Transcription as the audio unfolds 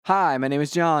Hi, my name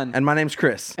is John. And my name's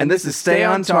Chris. And this is Stay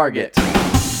on Target.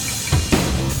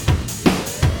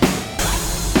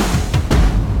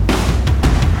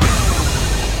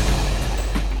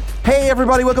 Hey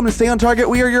everybody, welcome to Stay on Target.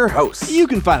 We are your hosts. You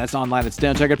can find us online at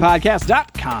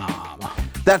StayOnTargetPodcast.com.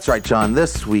 That's right, John.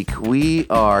 This week we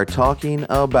are talking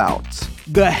about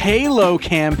The Halo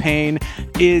campaign.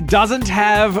 It doesn't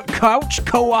have couch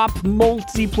co-op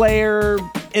multiplayer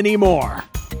anymore.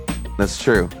 That's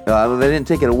true. They didn't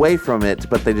take it away from it,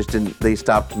 but they just didn't. They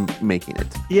stopped making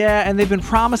it. Yeah, and they've been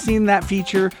promising that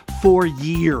feature for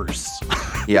years.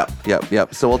 Yep.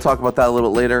 So we'll talk about that a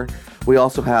little bit later. We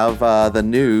also have the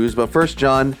news, but first,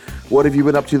 John, what have you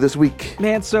been up to this week?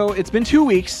 Man, so it's been 2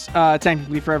 weeks,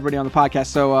 technically, for everybody on the podcast.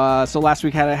 So last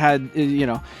week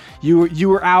you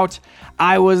were out.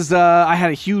 I had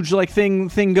a huge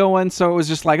thing going, so it was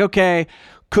just like, okay.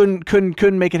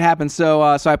 Couldn't make it happen. So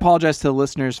I apologize to the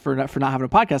listeners for not having a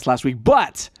podcast last week.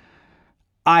 But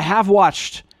I have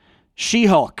watched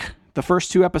She-Hulk, the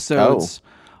first 2 episodes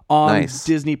on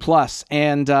Disney Plus,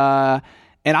 and I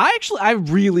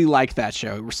really like that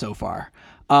show so far.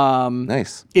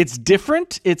 Nice. It's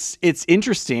different. It's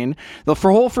interesting. The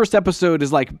whole first episode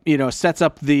is sets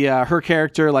up the her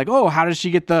character, how does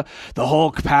she get the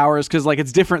Hulk powers? Because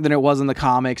it's different than it was in the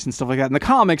comics and stuff like that. In the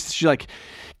comics, she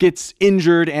gets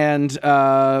injured and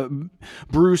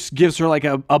Bruce gives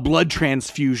her a blood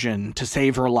transfusion to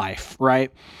save her life,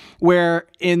 right? Where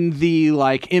in the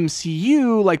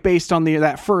MCU, based on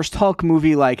that first Hulk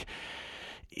movie,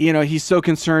 he's so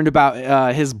concerned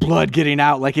about his blood getting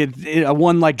out,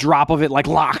 one drop of it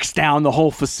locks down the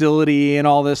whole facility and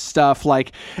all this stuff,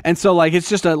 and so it's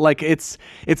just it's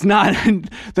not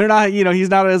they're not he's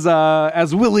not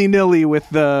as willy-nilly with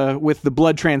the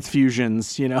blood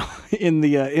transfusions in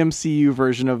the MCU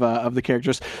version of the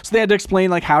characters. So they had to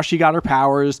explain how she got her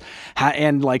powers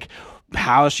and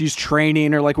how she's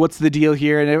training or what's the deal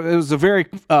here, and it was a very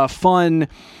fun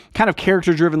kind of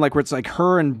character driven, where it's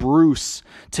her and Bruce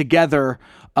together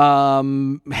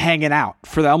hanging out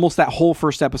for almost that whole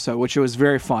first episode, which was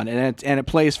very fun, and it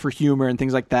plays for humor and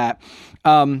things like that.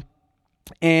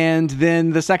 And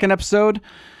then the second episode,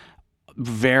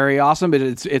 very awesome, but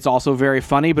it's also very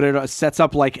funny, but it sets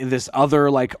up this other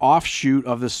offshoot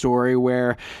of the story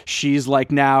where she's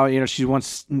now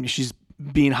she's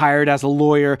being hired as a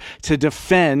lawyer to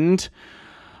defend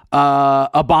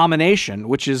Abomination,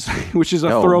 which is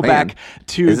a throwback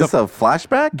to is this a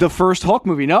flashback? The first Hulk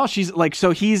movie. No, she's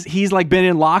he's been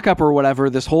in lockup or whatever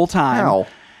this whole time. How?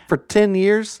 For 10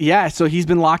 years? Yeah, so he's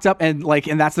been locked up, and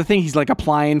that's the thing. He's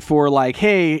applying for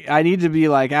hey, I need to be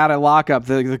out of lockup.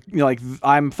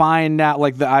 I'm fine now.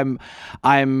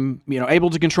 I'm able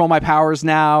to control my powers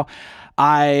now.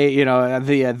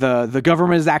 The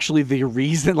government is actually the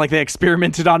reason, they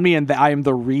experimented on me, and I am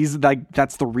the reason,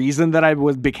 that's the reason that I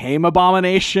became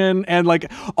Abomination, and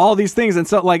all these things, and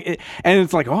so and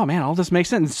it's oh man, all this makes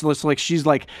sense. So it's she's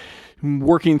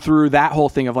working through that whole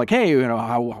thing of hey,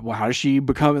 how does she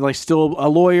become still a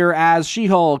lawyer as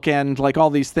She-Hulk, and all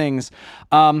these things.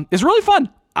 It's really fun.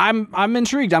 I'm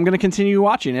intrigued. I'm going to continue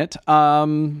watching it,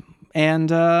 and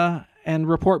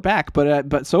report back.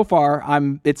 But so far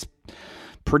it's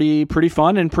pretty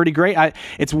fun and pretty great.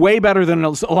 It's way better than a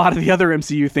lot of the other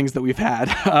MCU things that we've had.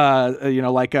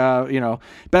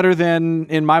 Better than,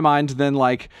 in my mind, than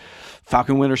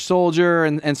Falcon Winter Soldier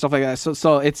and stuff like that.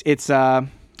 So it's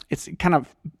kind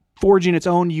of forging its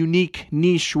own unique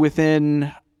niche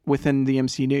within the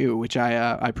MCU, which I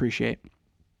appreciate.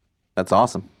 That's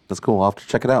awesome. That's cool. I'll have to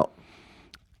check it out.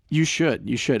 You should,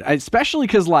 especially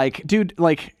because dude,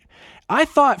 I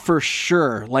thought for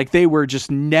sure they were just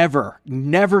never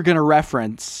gonna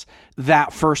reference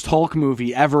that first Hulk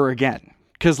movie ever again,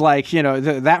 because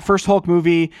that first Hulk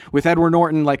movie with Edward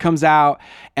Norton comes out,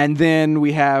 and then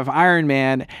we have Iron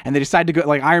Man, and they decide to go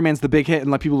Iron Man's the big hit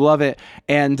and people love it,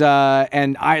 and we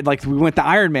went the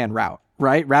Iron Man route,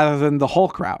 right, rather than the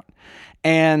Hulk route.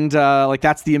 And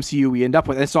that's the MCU we end up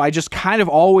with. And so I just kind of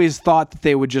always thought that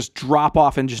they would just drop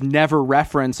off and just never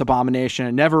reference Abomination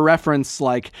and never reference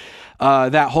that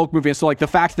Hulk movie. And so the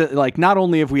fact that not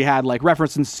only have we had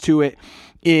references to it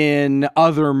in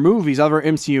other movies, other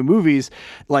MCU movies,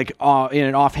 in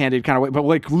an offhanded kind of way, but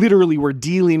literally we're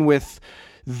dealing with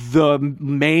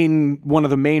one of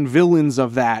the main villains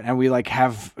of that, and we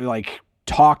have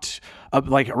talked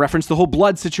reference the whole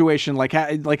blood situation,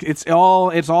 it's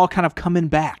all kind of coming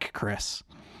back, Chris.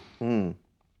 So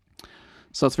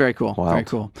it's very cool. Wild. Very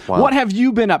cool. Wild. What have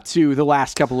you been up to the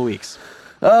last couple of weeks?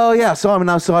 Oh yeah, so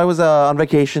I was on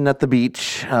vacation at the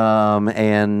beach,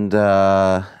 and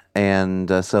so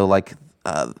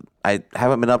I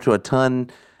haven't been up to a ton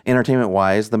entertainment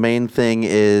wise. The main thing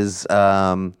is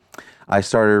I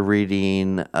started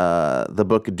reading the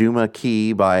book Duma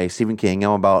Key by Stephen King.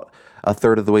 I'm about a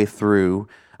third of the way through.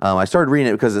 I started reading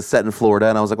it because it's set in Florida,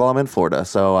 and I was like, well, I'm in Florida,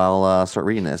 so I'll start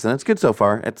reading this, and it's good so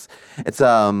far. It's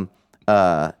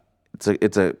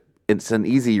an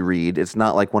easy read. It's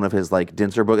not like one of his like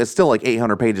denser books. It's still like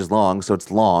 800 pages long, so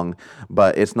it's long,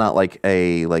 but it's not like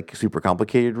a like super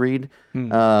complicated read.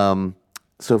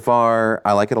 So far,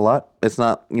 I like it a lot. It's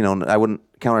not, I wouldn't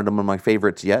count it among my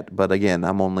favorites yet, but again,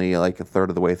 I'm only like a third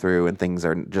of the way through, and things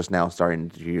are just now starting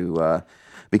to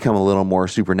become a little more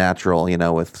supernatural,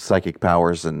 with psychic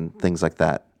powers and things like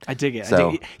that. I dig it.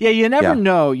 So, Yeah, you never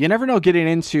know. You never know getting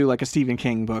into like a Stephen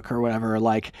King book or whatever.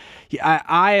 Like,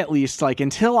 I at least like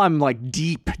until I'm like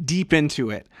deep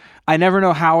into it, I never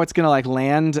know how it's gonna like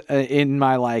land in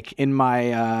my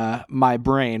my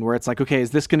brain. Where it's like, okay,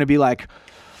 is this gonna be like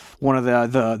one of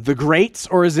the greats,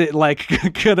 or is it like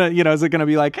gonna is it gonna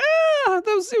be like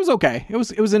it was okay, it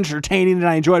was entertaining and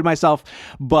I enjoyed myself,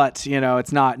 but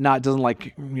it's not doesn't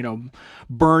like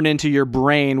burn into your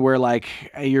brain where like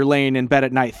you're laying in bed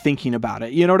at night thinking about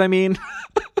it, you know what I mean?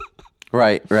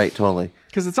 right totally,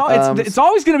 because it's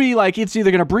always gonna be like it's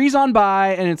either gonna breeze on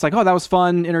by and it's like, oh, that was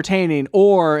fun, entertaining,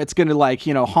 or it's gonna like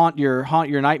haunt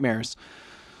your nightmares.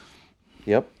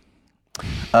 Yep.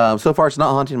 So far, it's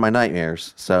not haunting my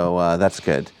nightmares, so that's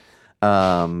good.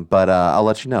 But I'll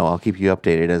let you know. I'll keep you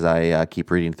updated as I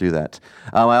keep reading through that.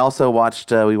 I also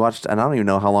watched, and I don't even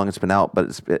know how long it's been out,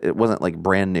 but it wasn't like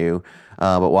brand new,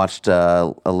 but watched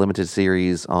a limited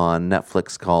series on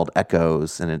Netflix called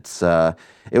Echoes, and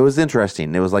it was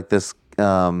interesting. It was like this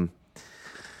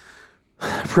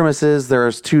premises.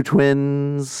 There's two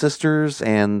twin sisters,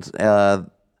 and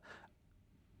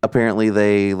apparently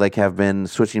they like have been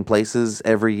switching places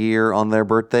every year on their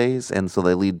birthdays, and so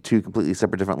they lead two completely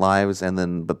separate different lives, and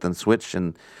then switch,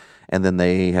 and then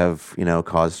they have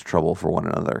caused trouble for one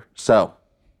another. So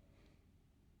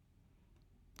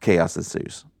chaos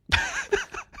ensues.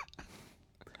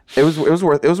 It was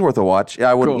worth a watch.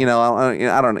 I would cool.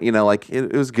 I don't like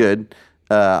it was good.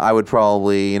 I would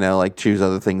probably like choose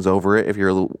other things over it if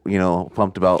you're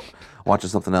pumped about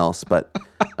watching something else, but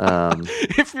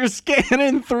if you're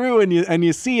scanning through and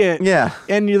you see it, yeah,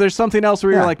 and there's something else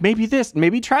where you're like, maybe try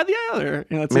the other.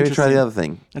 Maybe try the other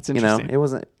thing. That's interesting. It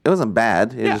wasn't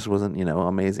bad. It just wasn't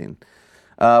amazing.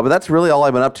 But that's really all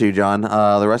I've been up to, John.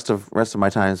 The rest of my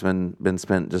time's been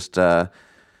spent just either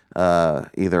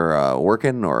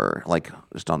working or like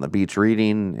just on the beach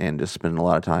reading and just spending a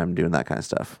lot of time doing that kind of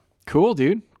stuff. Cool,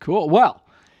 dude. Cool. Well,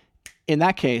 in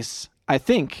that case, I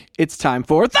think it's time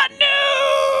for the news.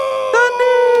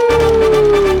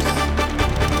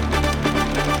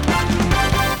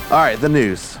 All right, the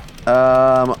news.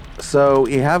 So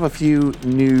we have a few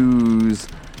news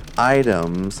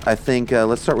items. I think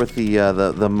let's start with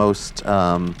the most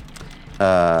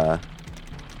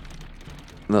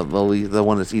the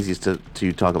one that's easiest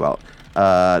to talk about.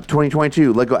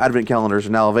 2022 Lego Advent calendars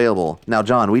are now available. Now,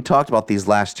 John, we talked about these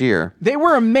last year. They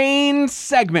were a main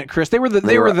segment, Chris. They were the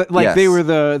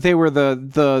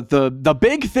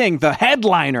big thing, the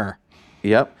headliner.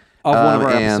 Yep. Of one of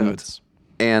our episodes.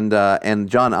 And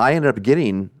John, I ended up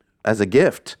getting as a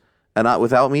gift, and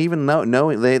without me even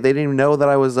knowing, they didn't even know that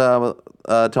I was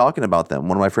talking about them.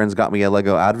 One of my friends got me a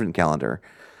Lego Advent calendar.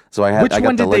 So Which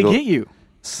one did they get you?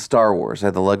 Star Wars. I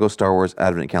had the Lego Star Wars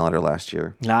Advent calendar last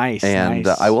year. Nice. And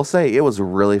I will say it was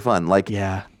really fun. Like,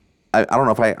 yeah. I don't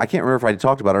know if I can't remember if I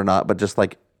talked about it or not, but just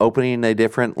like opening a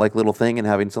different like little thing and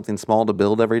having something small to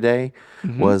build every day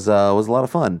was a lot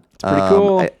of fun. It's pretty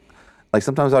cool. Like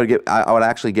sometimes I would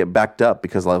actually get backed up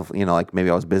because of like maybe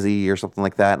I was busy or something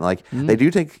like that. And like they do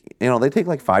take they take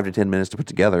like 5 to 10 minutes to put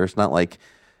together. It's not like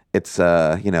it's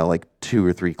like 2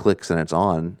 or 3 clicks and it's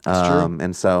on. That's true.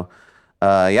 And so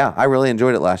I really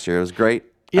enjoyed it last year. It was great.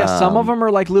 Yeah, some of them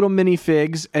are like little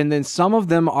minifigs, and then some of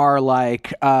them are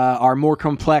like are more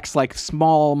complex, like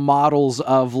small models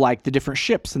of like the different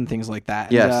ships and things like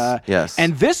that. Yes.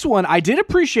 And this one, I did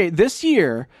appreciate this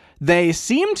year. They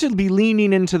seem to be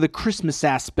leaning into the Christmas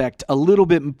aspect a little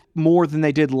bit more than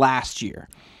they did last year.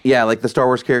 Yeah, like the Star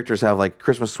Wars characters have like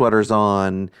Christmas sweaters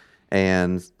on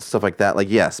and stuff like that. Like,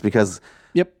 yes, because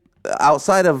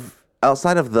outside of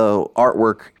the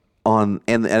artwork on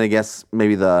and I guess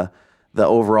maybe the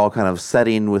overall kind of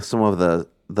setting with some of the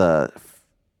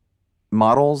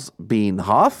models being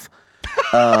Hoth,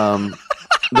 there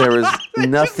was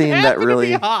nothing that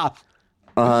really Hoth.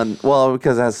 Well,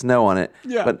 because it has snow on it.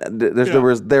 Yeah. But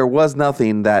there was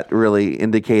nothing that really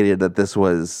indicated that this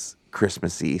was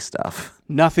Christmassy stuff.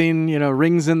 Nothing,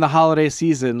 rings in the holiday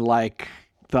season like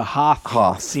the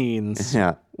Hoth scenes.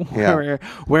 Yeah.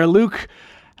 where Luke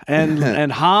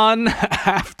and Han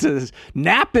have to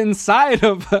nap inside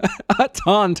of a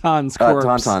Tauntaun's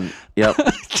corpse. Tauntaun. Yep.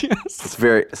 Yes. It's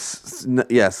very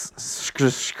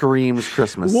screams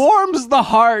Christmas. Warms the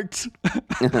heart.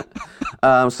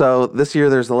 So this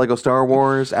year there's the Lego Star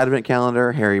Wars Advent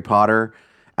Calendar, Harry Potter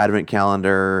Advent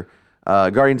Calendar,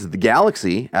 Guardians of the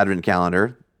Galaxy Advent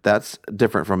Calendar. That's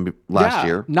different from last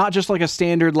year. Not just like a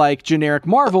standard like generic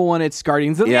Marvel one. It's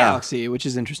Guardians of the Galaxy, which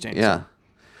is interesting. Yeah.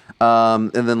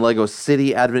 And then Lego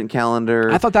City Advent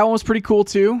Calendar. I thought that one was pretty cool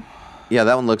too. Yeah,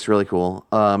 that one looks really cool.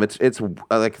 It's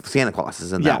like Santa Claus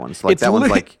is in that one. So like that one's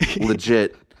like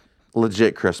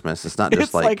legit Christmas. It's not just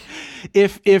it's like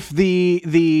if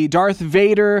the Darth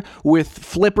Vader with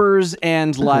flippers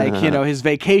and like his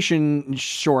vacation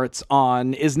shorts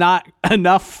on is not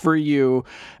enough for you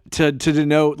to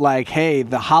denote like, hey,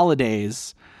 the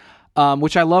holidays.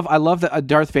 Which I love. I love that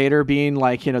Darth Vader being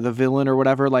like, the villain or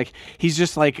whatever. Like he's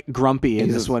just like grumpy in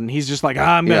this one. He's just like,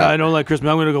 I don't like Christmas.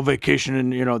 I'm going to go vacation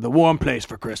in, the warm place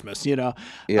for Christmas, Yeah.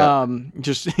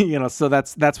 So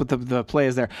that's what the play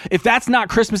is there. If that's not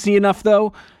Christmassy enough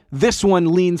though, this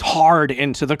one leans hard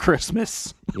into the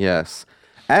Christmas. Yes.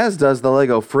 As does the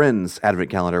Lego Friends Advent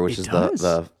Calendar, which is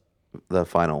the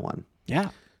final one. Yeah.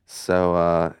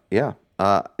 So,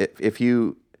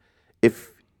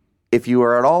 if you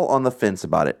are at all on the fence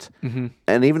about it, and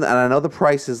I know the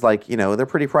price is like, they're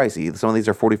pretty pricey. Some of these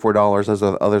are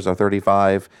 $44, others are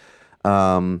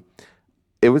 $35.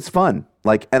 It was fun.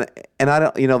 Like, and I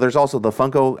don't, there's also the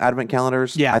Funko Advent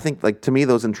Calendars. Yeah. I think like to me,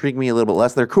 those intrigue me a little bit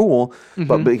less. They're cool,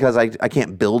 but because I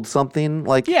can't build something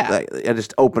like, I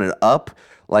just open it up.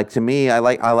 Like to me,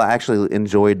 I actually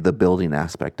enjoyed the building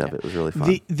aspect of it. It was really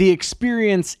fun. The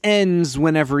experience ends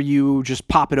whenever you just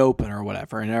pop it open or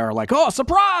whatever, and they're like, "Oh,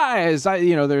 surprise!"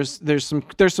 There's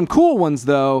some cool ones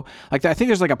though. Like I think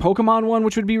there's like a Pokemon one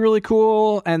which would be really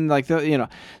cool, and like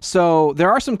so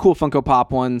there are some cool Funko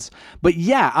Pop ones. But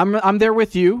yeah, I'm there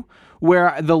with you.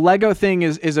 Where the Lego thing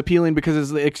is appealing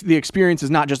because the experience is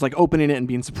not just like opening it and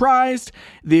being surprised.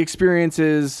 The experience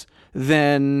is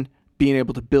then being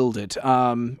able to build it.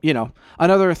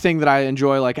 Another thing that I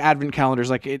enjoy, like advent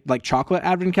calendars, like chocolate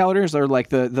advent calendars, or like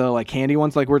the like candy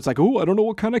ones, like where it's like, oh, I don't know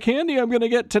what kind of candy I'm gonna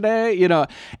get today,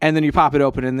 and then you pop it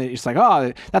open and then it's like,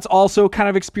 oh, that's also kind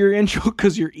of experiential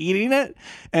because you're eating it,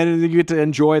 and then you get to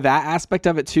enjoy that aspect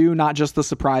of it too, not just the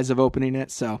surprise of opening it.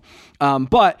 So,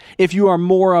 but if you are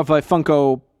more of a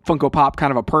Funko Pop kind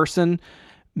of a person,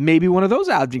 maybe one of those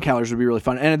advent calendars would be really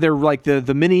fun. And they're like the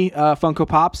mini Funko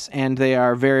Pops, and they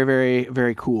are very, very,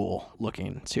 very cool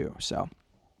looking too. So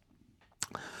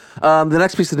the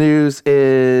next piece of news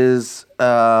is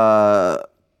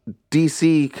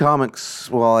DC Comics,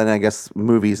 and I guess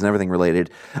movies and everything related.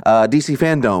 DC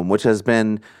Fandom, which has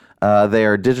been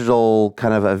their digital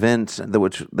kind of event,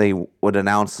 which they would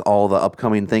announce all the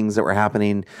upcoming things that were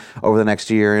happening over the next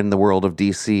year in the world of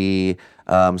DC.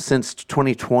 Since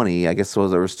 2020, I guess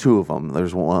there was two of them.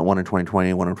 There's one in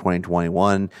 2020, one in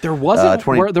 2021. There wasn't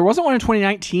there wasn't one in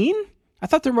 2019? I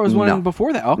thought there was one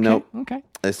before that. Okay. Nope. Okay.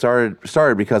 It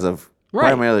started because of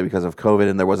primarily because of COVID,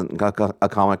 and there wasn't a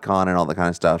Comic-Con and all that kind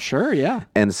of stuff. Sure, yeah.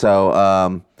 And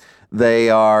so they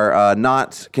are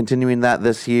not continuing that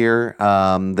this year.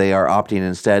 They are opting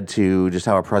instead to just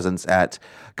have a presence at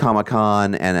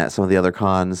Comic-Con and at some of the other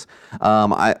cons.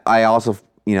 I also,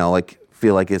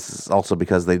 feel like it's also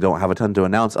because they don't have a ton to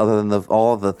announce other than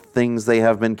all of the things they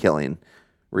have been killing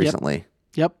recently.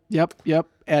 Yep.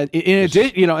 And in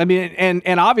addition,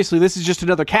 and obviously this is just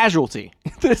another casualty.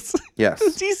 This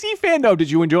DC Fandom.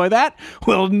 Did you enjoy that?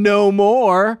 Well, no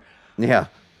more. Yeah.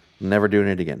 Never doing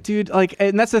it again, dude. Like,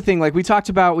 and that's the thing. Like, we talked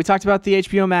about the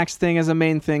HBO Max thing as a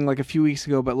main thing like a few weeks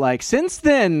ago. But like since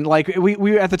then, like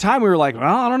we at the time we were like,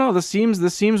 well, I don't know. This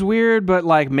seems weird, but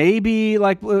like maybe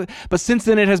like. But since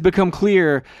then, it has become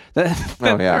clear that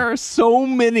there are so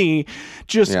many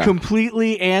just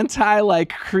completely anti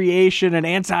like creation and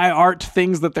anti art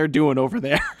things that they're doing over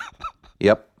there.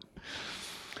 Yep.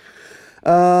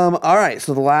 All right.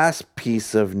 So the last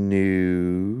piece of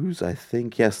news, is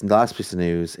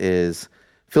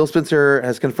Phil Spencer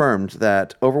has confirmed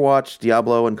that Overwatch,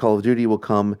 Diablo, and Call of Duty will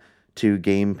come to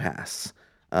Game Pass.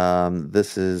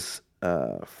 This is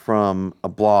from a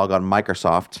blog on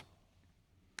Microsoft.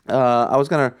 I was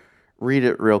gonna read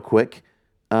it real quick.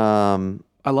 I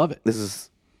love it. This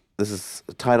is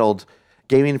titled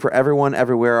 "Gaming for Everyone,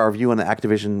 Everywhere: Our View on the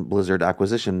Activision Blizzard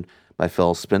Acquisition" by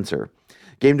Phil Spencer.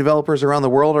 Game developers around the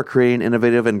world are creating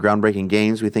innovative and groundbreaking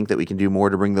games. We think that we can do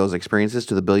more to bring those experiences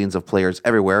to the billions of players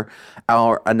everywhere.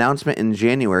 Our announcement in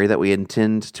January that we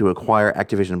intend to acquire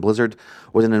Activision Blizzard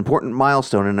was an important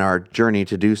milestone in our journey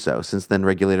to do so. Since then,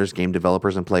 regulators, game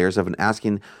developers, and players have been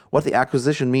asking what the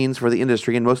acquisition means for the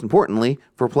industry and, most importantly,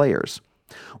 for players.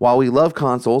 While we love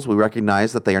consoles, we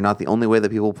recognize that they are not the only way that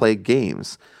people play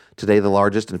games. Today, the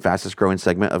largest and fastest growing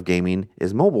segment of gaming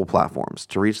is mobile platforms.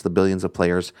 To reach the billions of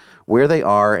players where they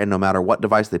are and no matter what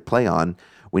device they play on,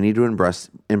 we need to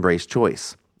embrace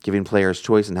choice. Giving players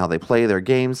choice in how they play their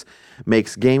games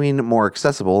makes gaming more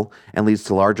accessible and leads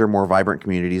to larger, more vibrant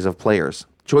communities of players.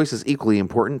 Choice is equally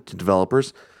important to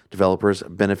developers. Developers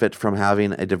benefit from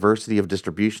having a diversity of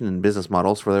distribution and business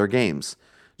models for their games.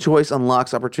 Choice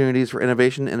unlocks opportunities for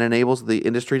innovation and enables the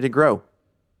industry to grow.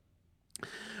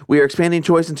 We are expanding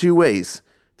choice in two ways: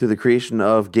 through the creation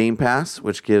of Game Pass,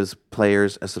 which gives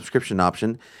players a subscription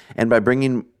option, and by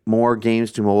bringing more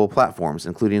games to mobile platforms,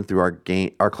 including through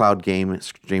our cloud game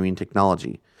streaming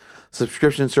technology.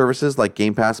 Subscription services like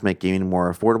Game Pass make gaming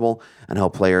more affordable and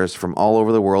help players from all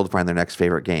over the world find their next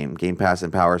favorite game. Game Pass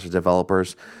empowers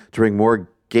developers to bring more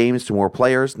games to more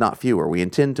players, not fewer. We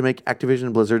intend to make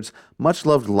Activision Blizzard's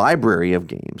much-loved library of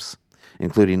games,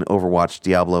 including Overwatch,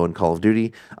 Diablo, and Call of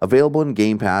Duty, available in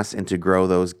Game Pass, and to grow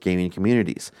those gaming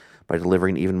communities. By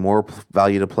delivering even more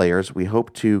value to players, we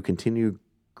hope to continue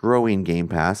growing Game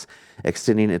Pass,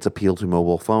 extending its appeal to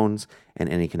mobile phones and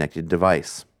any connected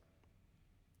device.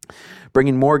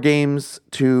 Bringing more games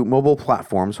to mobile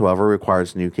platforms, however,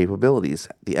 requires new capabilities.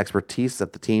 The expertise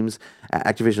that the teams at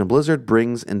Activision Blizzard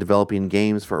brings in developing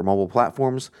games for mobile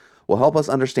platforms will help us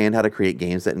understand how to create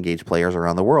games that engage players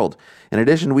around the world. In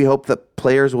addition, we hope that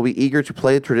players will be eager to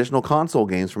play traditional console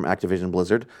games from Activision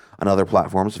Blizzard on other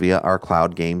platforms via our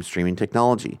cloud game streaming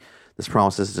technology. This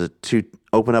promises to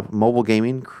open up mobile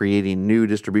gaming, creating new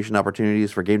distribution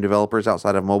opportunities for game developers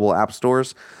outside of mobile app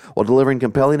stores, while delivering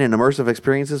compelling and immersive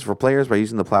experiences for players by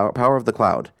using the power of the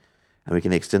cloud. And we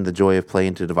can extend the joy of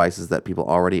playing to devices that people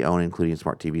already own, including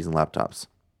smart TVs and laptops.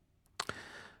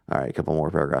 All right, a couple more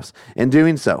paragraphs. In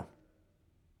doing so,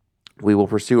 we will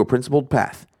pursue a principled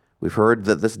path. We've heard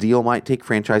that this deal might take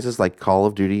franchises like Call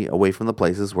of Duty away from the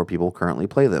places where people currently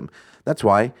play them. That's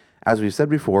why, as we've said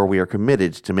before, we are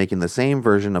committed to making the same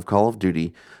version of Call of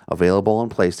Duty available on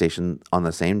PlayStation on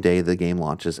the same day the game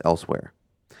launches elsewhere.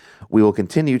 We will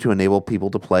continue to enable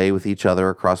people to play with each other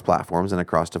across platforms and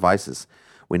across devices.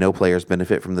 We know players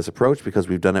benefit from this approach because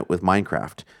we've done it with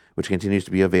Minecraft, which continues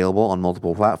to be available on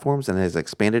multiple platforms and has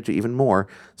expanded to even more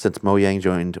since Mojang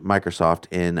joined Microsoft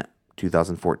in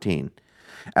 2014.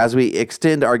 As we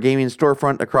extend our gaming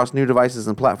storefront across new devices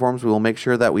and platforms, we will make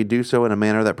sure that we do so in a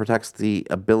manner that protects the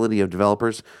ability of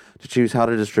developers to choose how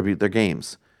to distribute their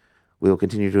games. We will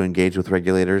continue to engage with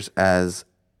regulators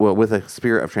with a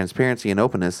spirit of transparency and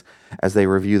openness as they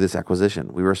review this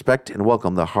acquisition. We respect and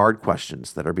welcome the hard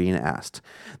questions that are being asked.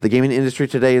 The gaming industry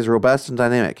today is robust and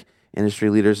dynamic.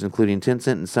 Industry leaders, including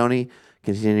Tencent and Sony,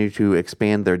 continue to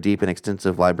expand their deep and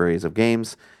extensive libraries of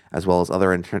games, as well as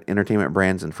other entertainment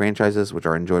brands and franchises which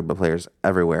are enjoyed by players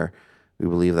everywhere. We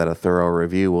believe that a thorough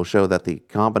review will show that the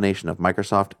combination of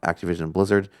Microsoft, Activision, and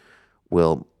Blizzard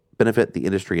will benefit the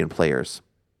industry and players.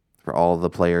 For all of the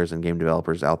players and game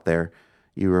developers out there,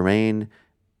 you remain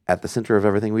at the center of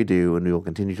everything we do, and we will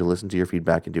continue to listen to your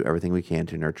feedback and do everything we can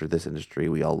to nurture this industry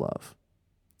we all love.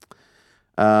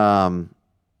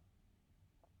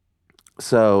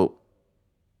 So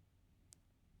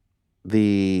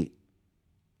the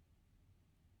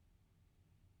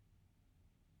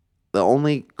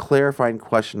only clarifying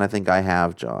question I think I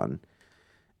have, John,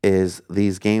 is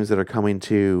these games that are coming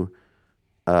to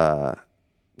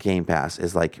Game Pass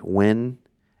is like when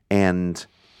and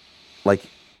like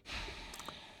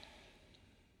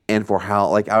and for how.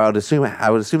 Like I would assume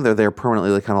they're there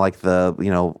permanently, like kind of like the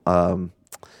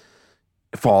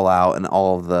Fallout and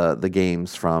all of the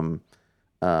games from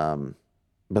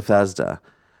Bethesda.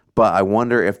 But I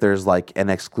wonder if there's like an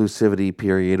exclusivity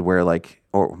period where like,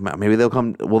 or maybe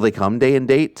will they come day and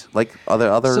date like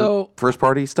other first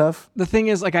party stuff? The thing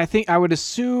is, like, I would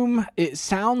assume it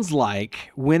sounds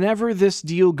like whenever this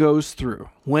deal goes through,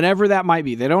 whenever that might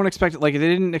be, they don't expect it, like they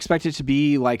didn't expect it to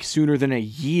be like sooner than a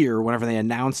year whenever they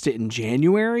announced it in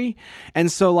January. And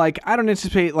so like, I don't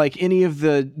anticipate like any of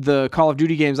the Call of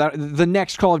Duty games, the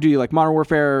next Call of Duty, like Modern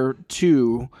Warfare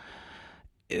 2,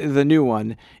 the new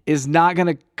one, is not going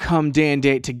to come day and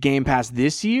date to Game Pass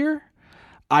this year.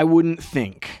 I wouldn't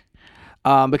think.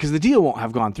 because the deal won't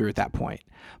have gone through at that point.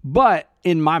 But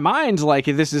in my mind, like,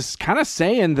 this is kind of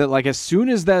saying that, like, as soon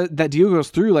as that deal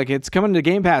goes through, like, it's coming to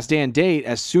Game Pass day and date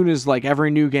as soon as, like, every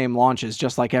new game launches,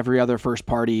 just like every other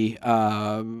first-party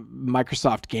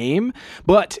Microsoft game.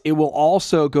 But it will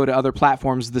also go to other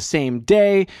platforms the same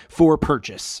day for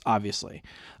purchase, obviously.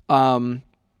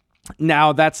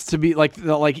 Now, that's to be,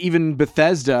 like even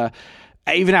Bethesda,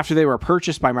 even after they were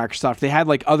purchased by Microsoft, they had,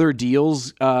 like, other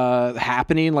deals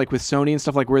happening, like with Sony and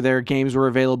stuff, like where their games were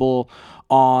available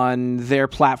on their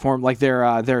platform, like their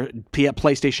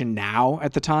PlayStation Now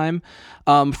at the time,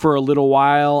 for a little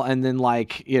while. And then,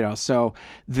 like, you know, so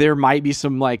there might be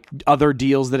some, like, other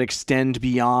deals that extend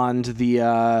beyond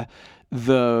the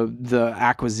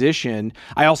acquisition.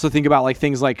 I also think about, like,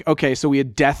 things like, okay, so we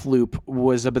had Deathloop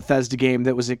was a Bethesda game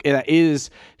that is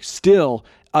still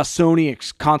a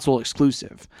Sony console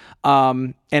exclusive.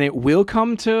 And it will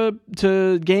come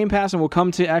to Game Pass and will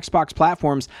come to Xbox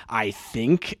platforms, I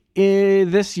think,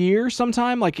 this year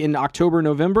sometime, like in October,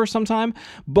 November sometime.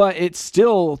 But it's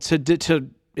still,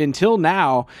 until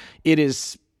now, it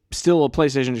is still a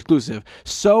PlayStation exclusive.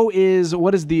 So is,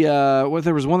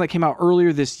 there was one that came out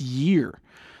earlier this year.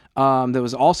 That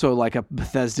was also like a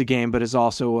Bethesda game, but is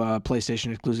also a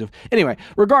PlayStation exclusive. Anyway,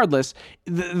 regardless,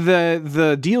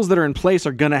 the deals that are in place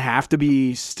are gonna have to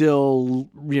be still,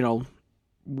 you know,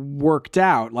 worked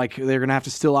out. Like, they're gonna have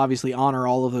to still obviously honor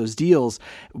all of those deals,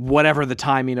 whatever the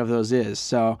timing of those is.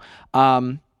 So,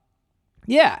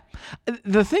 yeah,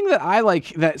 the thing that I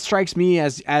like that strikes me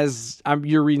as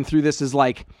you're reading through this is,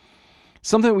 like,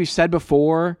 something we've said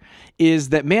before is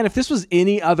that, man, if this was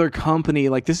any other company,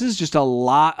 like, this is just a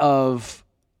lot of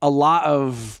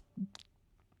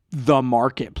the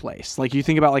marketplace. Like, you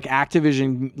think about, like,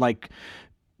 Activision, like,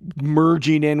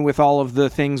 merging in with all of the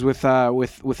things with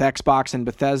Xbox and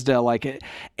Bethesda, like,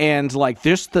 and like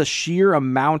just the sheer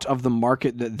amount of the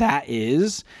market that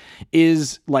is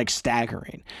like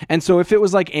staggering. And so if it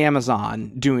was like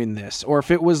Amazon doing this, or if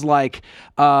it was like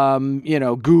you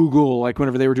know, Google, like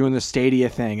whenever they were doing the Stadia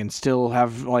thing and still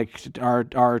have like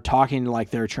are talking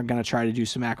like they're going to try to do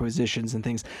some acquisitions and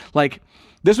things, like,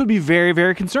 this would be very,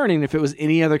 very concerning if it was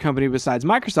any other company besides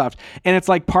Microsoft. And it's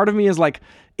like, part of me is like,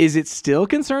 is it still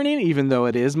concerning even though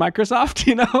it is Microsoft,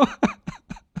 you know?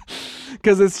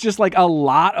 Because it's just like a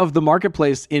lot of the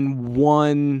marketplace in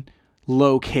one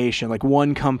location, like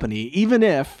one company, even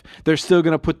if they're still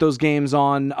going to put those games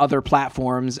on other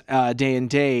platforms day and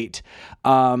date.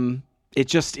 It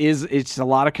just is, it's a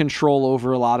lot of control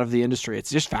over a lot of the industry. It's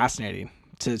just fascinating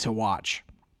to watch.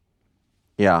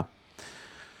 Yeah.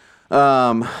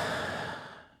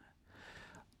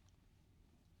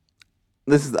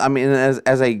 This is, I mean,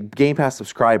 as a Game Pass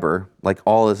subscriber, like,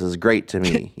 all this is great to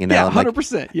me, you know. Yeah,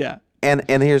 100%. Like, yeah. And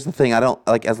here's the thing, I don't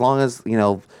like, as long as, you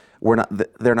know,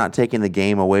 they're not taking the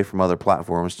game away from other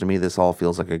platforms. To me, this all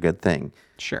feels like a good thing.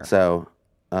 Sure. So,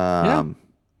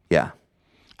 yeah.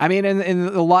 I mean, and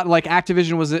a lot, like,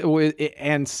 Activision was,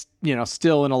 and, you know,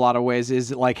 still in a lot of ways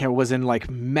is like, it was in like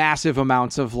massive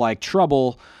amounts of like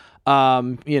trouble,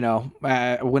 you know,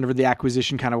 whenever the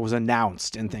acquisition kind of was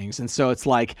announced and things. And so it's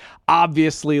like,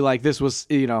 obviously, like, this was,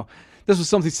 you know, this was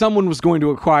something, someone was going to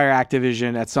acquire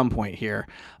Activision at some point here.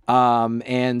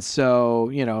 And so,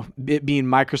 you know, it being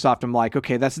Microsoft, I'm like,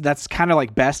 okay, that's kind of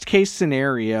like best case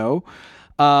scenario.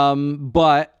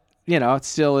 But, you know, it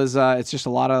still is, it's just a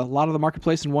lot of the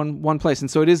marketplace in one place. And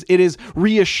so it is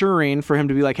reassuring for him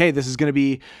to be like, hey, this is going to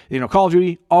be, you know, Call of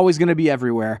Duty always going to be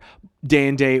everywhere, day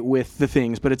and date with the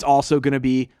things, but it's also going to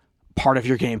be part of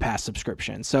your Game Pass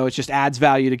subscription. So it just adds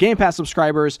value to Game Pass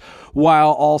subscribers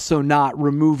while also not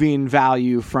removing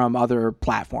value from other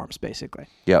platforms, basically.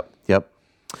 Yep.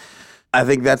 I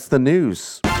think that's the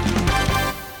news.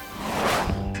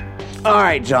 All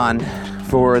right, John,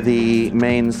 for the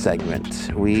main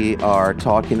segment, we are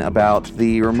talking about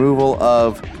the removal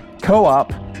of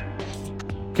couch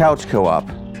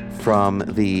co-op from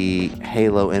the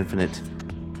Halo Infinite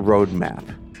roadmap.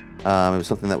 It was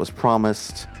something that was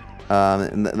promised,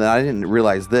 and I didn't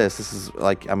realize this. This is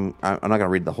like, I'm not going to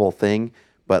read the whole thing,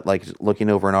 but like looking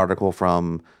over an article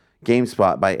from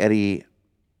GameSpot by Eddie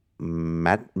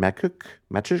Macook.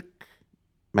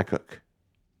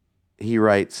 He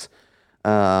writes,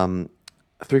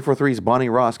 343's Bonnie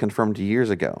Ross confirmed years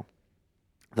ago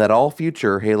that all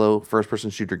future Halo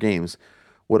first-person shooter games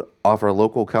would offer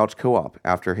local couch co-op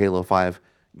after Halo 5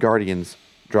 Guardians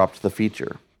dropped the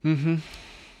feature. Mm-hmm.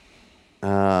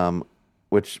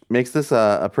 Which makes this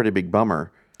a pretty big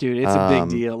bummer. Dude, it's a big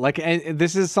deal. Like, and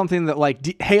this is something that,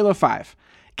 like, Halo 5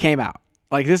 came out.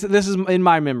 Like, this is in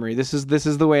my memory. This is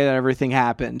the way that everything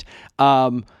happened.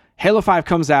 Halo 5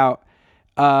 comes out.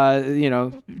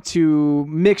 to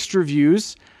mixed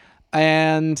reviews,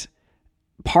 and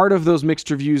part of those mixed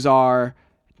reviews are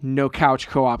no couch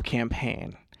co-op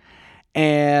campaign.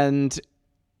 And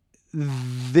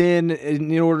then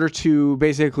in order to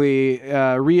basically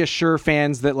reassure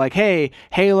fans that like, hey,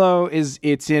 Halo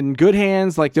it's in good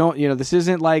hands. Like, don't, this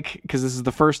isn't like, because this is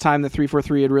the first time that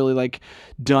 343 had really like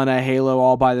done a Halo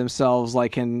all by themselves,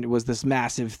 like, and it was this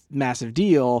massive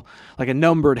deal, like a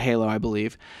numbered Halo, I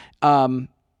believe. Or maybe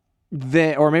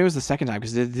it was the second time,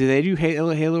 because did they do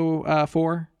Halo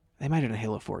 4? They might have done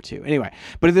Halo 4 too. Anyway,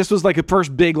 but this was like a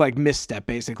first big like misstep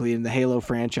basically in the Halo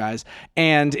franchise.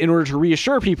 And in order to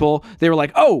reassure people, they were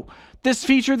like, oh, this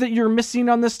feature that you're missing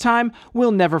on this time,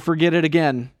 we'll never forget it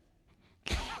again.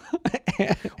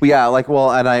 Yeah, like,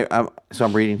 well, and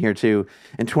I'm reading here too.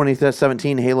 In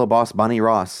 2017, Halo boss Bonnie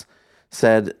Ross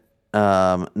said,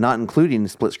 not including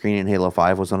split screen in Halo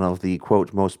 5 was one of the,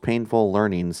 quote, most painful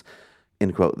learnings,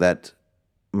 end quote, that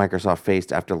Microsoft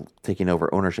faced after taking over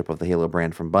ownership of the Halo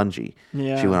brand from Bungie.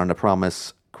 Yeah. She went on to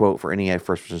promise, quote, for any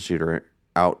first-person shooter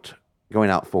going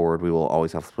out forward, we will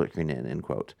always have split screen in, end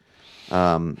quote.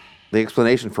 The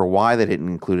explanation for why they didn't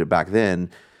include it back then,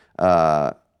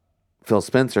 Phil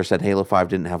Spencer said Halo 5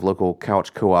 didn't have local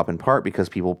couch co-op in part because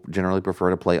people generally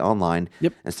prefer to play online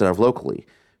instead of locally.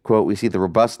 Quote, we see the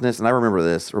robustness, and I remember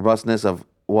this, robustness of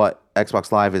what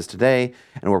Xbox Live is today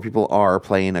and where people are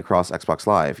playing across Xbox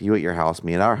Live. You at your house,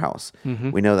 me at our house.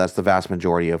 Mm-hmm. We know that's the vast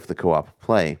majority of the co-op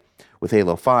play. With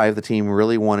Halo 5, the team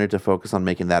really wanted to focus on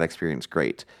making that experience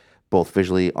great, both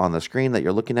visually on the screen that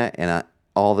you're looking at and at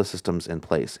all the systems in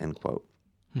place, end quote.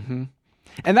 Mm-hmm.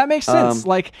 And that makes sense.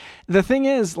 Like, the thing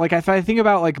is, like, if I think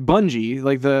about like Bungie,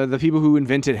 like the people who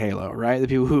invented Halo, right? The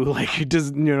people who like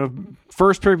does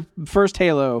first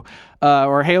Halo,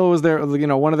 or Halo was their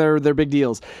one of their big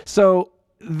deals. So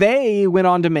they went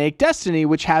on to make Destiny,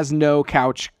 which has no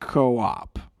couch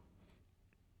co-op.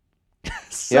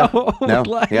 So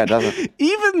it doesn't.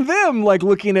 Even them like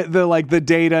looking at the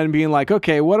data and being like,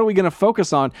 okay, what are we going to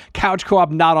focus on? Couch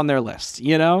co-op not on their list,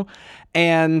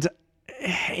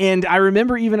 And I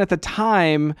remember even at the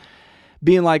time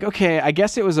being like, okay, I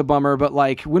guess it was a bummer, but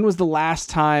like, when was the last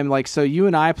time, like, so you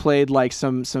and I played like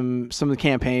some of the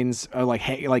campaigns,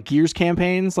 like Gears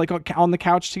campaigns, like on the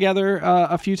couch together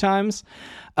a few times.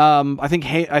 I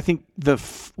think did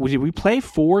we play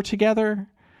 4 together?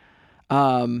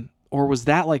 Or was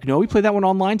that like, no, we played that one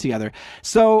online together.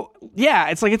 So yeah,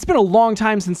 it's like, it's been a long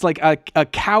time since like a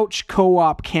couch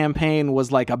co-op campaign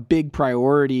was like a big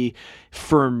priority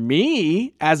for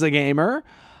me as a gamer.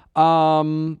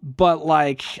 But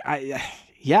like,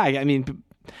 I mean,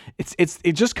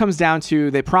 it just comes down to,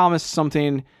 they promised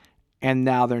something and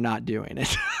now they're not doing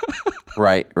it.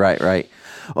 Right.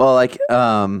 Well, like,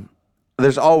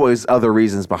 there's always other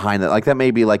reasons behind it. Like, that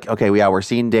may be like, okay, we're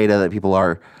seeing data that people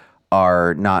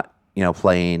are not,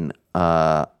 playing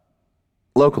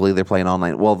locally, they're playing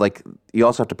online. Well, like, you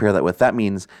also have to pair that with, that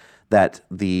means that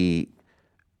the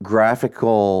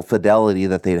graphical fidelity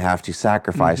that they'd have to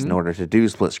sacrifice in order to do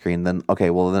split screen, then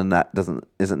that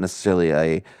isn't necessarily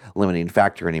a limiting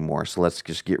factor anymore. So let's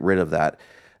just get rid of that.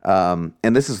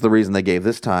 And this is the reason they gave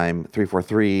this time.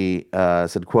 343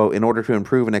 said, quote, in order to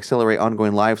improve and accelerate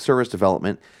ongoing live service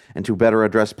development and to better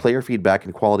address player feedback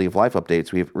and quality of life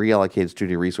updates, we have reallocated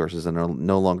studio resources and are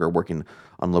no longer working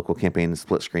on local campaign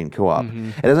split screen co-op.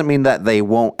 It doesn't mean that they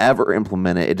won't ever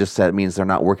implement it. It just said it means they're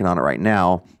not working on it right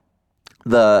now.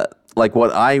 What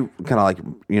I kind of like,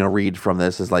 read from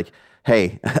this is like,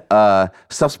 hey,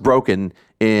 stuff's broken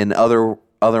in other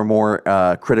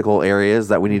more critical areas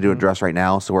that we need to address right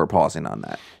now, so we're pausing on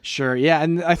that. Sure, yeah,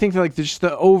 and I think like just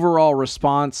the overall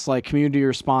response, like community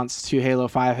response to Halo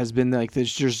 5 has been like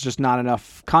there's just not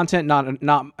enough content,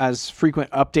 not as frequent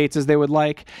updates as they would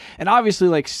like, and obviously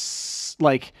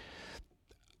like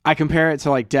I compare it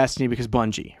to like Destiny because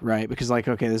Bungie, right? Because like,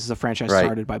 okay, this is a franchise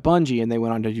started by Bungie and they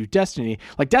went on to do Destiny.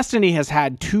 Like, Destiny has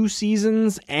had 2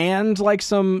 seasons and like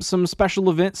some special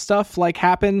event stuff like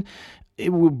happen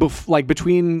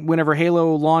between whenever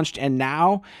Halo launched and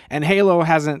now, and Halo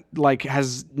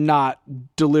has not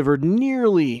delivered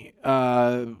nearly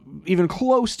even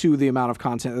close to the amount of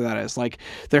content that is. Like,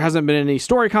 there hasn't been any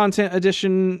story content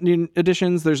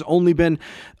additions. There's only been,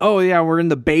 we're in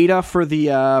the beta for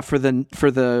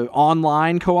the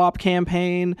online co-op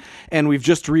campaign, and we've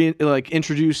just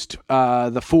introduced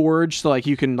the Forge, so like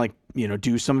you can like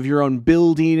do some of your own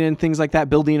building and things like that,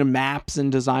 building maps and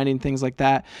designing things like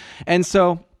that. And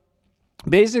so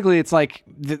basically it's like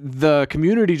the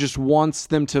community just wants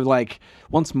them to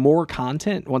wants more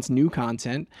content, wants new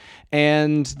content.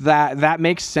 And that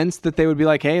makes sense that they would be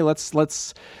like, hey,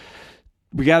 let's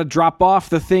we got to drop off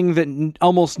the thing that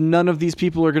almost none of these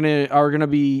people are gonna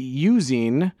be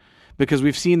using, because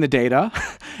we've seen the data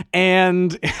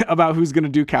and about who's going to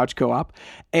do couch co-op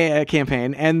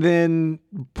campaign, and then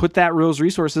put those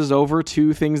resources over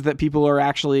to things that people are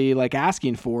actually like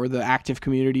asking for, the active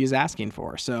community is asking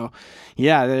for. So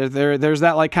yeah, there's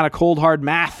that like kind of cold hard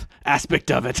math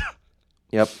aspect of it.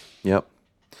 Yep.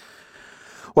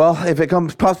 Well, if it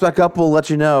pops back up, we'll let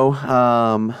you know.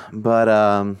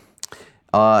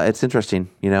 It's interesting,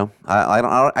 you know.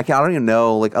 I don't even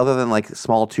know, like, other than like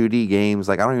small 2D games,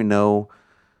 like I don't even know,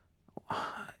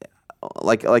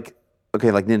 like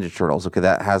okay, like Ninja Turtles, okay,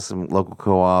 that has some local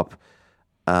co-op.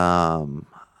 I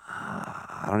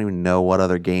don't even know what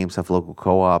other games have local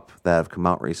co-op that have come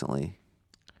out recently.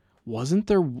 Wasn't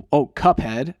there? Oh,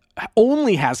 Cuphead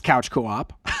only has couch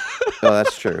co-op. Oh,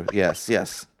 that's true. Yes.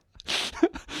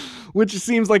 Which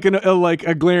seems like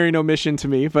a glaring omission to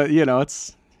me, but you know,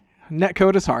 it's.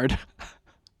 Netcode is hard.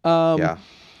 I'm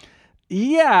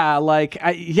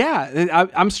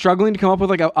struggling to come up with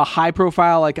like a high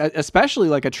profile, like especially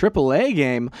like a AAA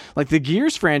game, like the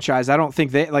Gears franchise. I don't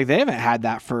think they haven't had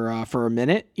that for a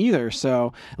minute either.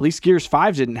 So at least Gears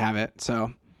 5 didn't have it.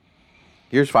 So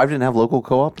Gears 5 didn't have local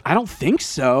co-op? I don't think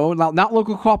so. Not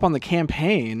local co-op on the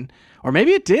campaign, or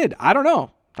maybe it did. I don't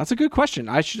know. That's a good question.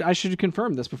 I should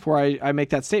confirm this before I make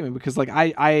that statement, because like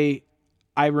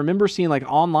I remember seeing like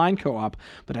online co-op,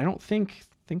 but I don't think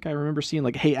I remember seeing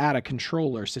like, hey, add a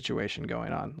controller situation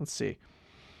going on. Let's see.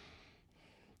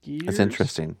 Gears That's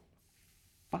interesting.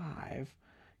 5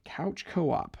 couch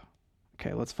co-op.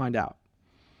 Okay, let's find out.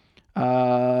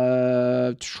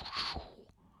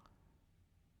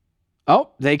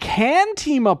 They can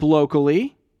team up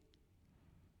locally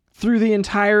through the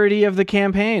entirety of the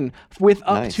campaign with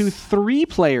up to 3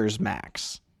 players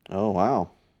max. Oh, wow.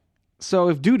 So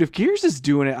if Gears is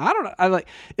doing it, I don't know.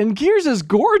 And Gears is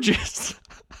gorgeous.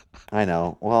 I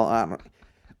know. Well,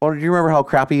 do you remember how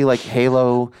crappy like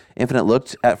Halo Infinite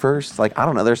looked at first? Like, I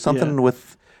don't know. There's something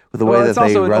with the way that they run that.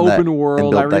 It's also an open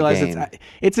world. I realize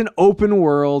it's an open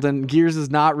world, and Gears is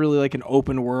not really like an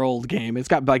open world game. It's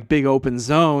got like big open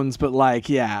zones, but like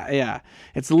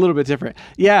it's a little bit different.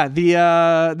 Yeah,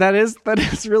 that is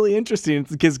really interesting,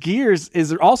 because Gears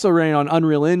is also running on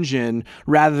Unreal Engine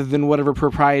rather than whatever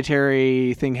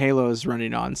proprietary thing Halo is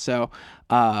running on. So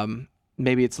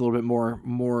maybe it's a little bit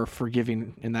more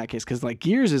forgiving in that case, because like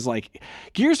Gears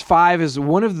 5 is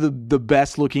one of the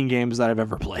best looking games that I've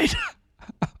ever played.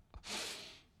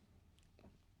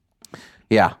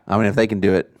 Yeah, I mean, if they can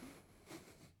do it,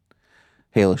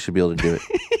 Halo should be able to do it.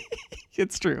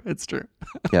 It's true.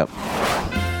 Yep.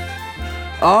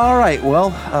 All right,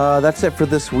 well, that's it for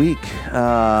this week. You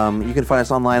can find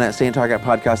us online at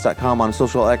StayOnTargetPodcast.com, on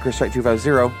social at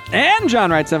ChrisWright250. And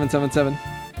JohnWright777.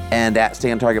 And at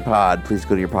StayOnTargetPod. Please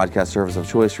go to your podcast service of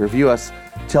choice, review us,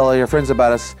 tell all your friends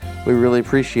about us. We really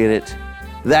appreciate it.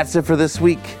 That's it for this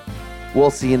week.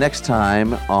 We'll see you next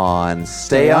time on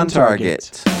Stay on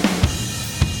Target.